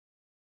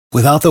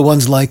Without the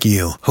ones like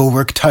you, who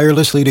work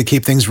tirelessly to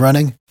keep things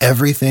running,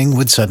 everything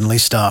would suddenly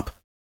stop.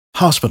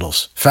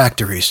 Hospitals,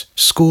 factories,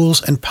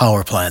 schools, and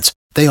power plants,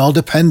 they all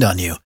depend on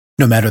you.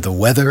 No matter the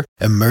weather,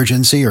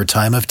 emergency, or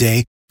time of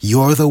day,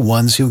 you're the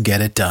ones who get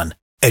it done.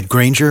 At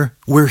Grainger,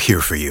 we're here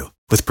for you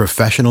with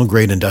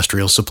professional-grade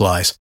industrial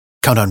supplies.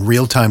 Count on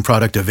real-time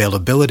product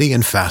availability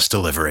and fast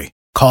delivery.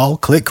 Call,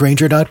 click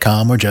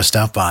Grainger.com, or just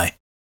stop by.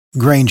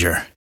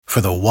 Grainger, for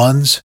the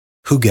ones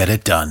who get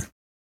it done.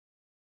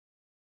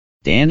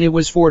 Dan, it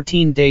was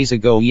 14 days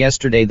ago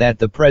yesterday that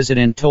the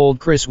president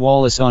told Chris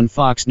Wallace on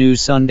Fox News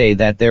Sunday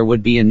that there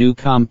would be a new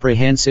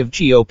comprehensive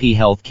GOP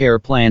health care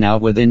plan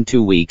out within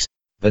 2 weeks,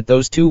 but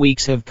those 2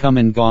 weeks have come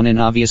and gone,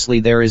 and obviously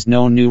there is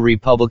no new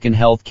Republican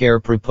health care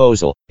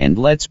proposal, and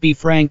let's be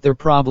frank, there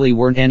probably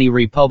weren't any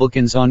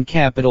Republicans on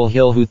Capitol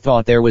Hill who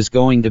thought there was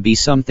going to be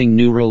something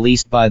new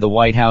released by the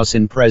White House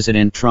and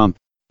President Trump.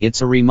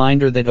 It's a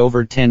reminder that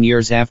over 10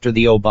 years after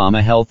the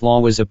Obama health law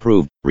was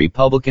approved,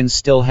 Republicans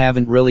still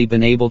haven't really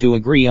been able to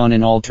agree on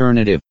an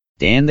alternative.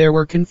 Dan, there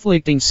were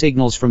conflicting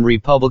signals from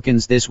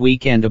Republicans this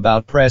weekend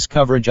about press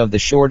coverage of the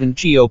shortened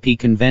GOP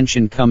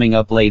convention coming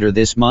up later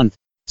this month.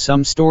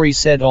 Some stories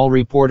said all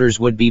reporters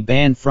would be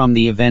banned from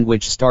the event,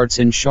 which starts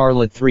in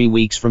Charlotte 3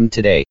 weeks from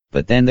today,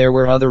 but then there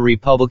were other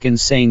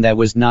Republicans saying that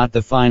was not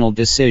the final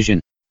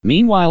decision.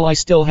 Meanwhile, I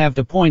still have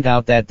to point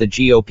out that the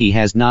GOP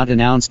has not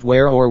announced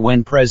where or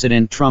when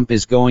President Trump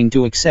is going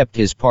to accept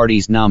his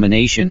party's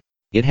nomination.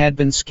 It had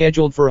been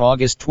scheduled for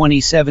August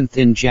 27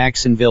 in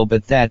Jacksonville,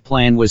 but that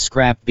plan was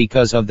scrapped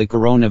because of the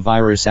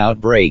coronavirus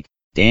outbreak.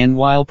 Dan,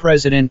 while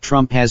President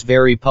Trump has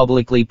very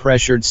publicly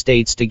pressured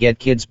states to get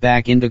kids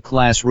back into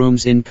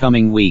classrooms in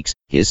coming weeks,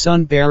 his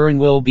son Barron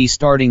will be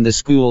starting the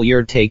school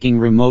year taking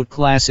remote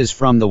classes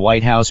from the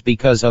White House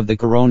because of the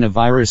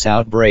coronavirus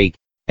outbreak,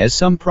 as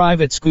some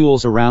private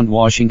schools around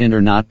Washington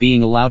are not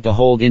being allowed to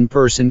hold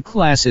in-person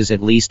classes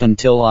at least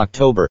until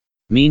October.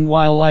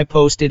 Meanwhile, I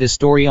posted a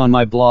story on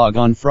my blog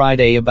on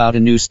Friday about a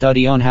new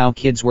study on how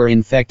kids were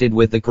infected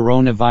with the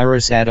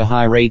coronavirus at a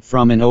high rate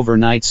from an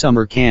overnight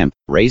summer camp,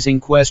 raising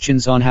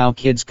questions on how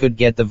kids could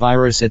get the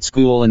virus at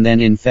school and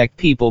then infect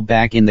people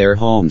back in their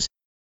homes.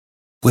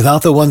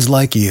 Without the ones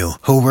like you,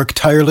 who work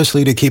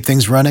tirelessly to keep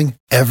things running,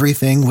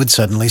 everything would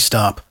suddenly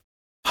stop.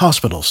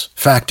 Hospitals,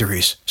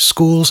 factories,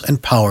 schools,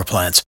 and power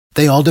plants,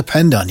 they all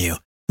depend on you.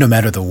 No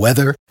matter the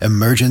weather,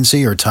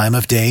 emergency, or time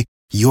of day,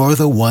 you're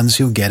the ones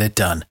who get it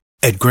done.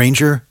 At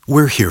Grainger,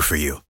 we're here for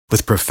you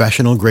with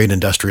professional-grade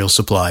industrial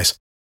supplies.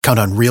 Count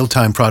on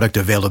real-time product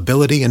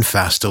availability and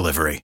fast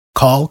delivery.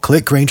 Call,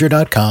 click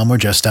Grainger.com, or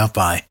just stop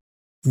by.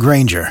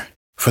 Grainger,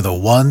 for the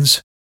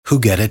ones who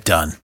get it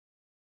done.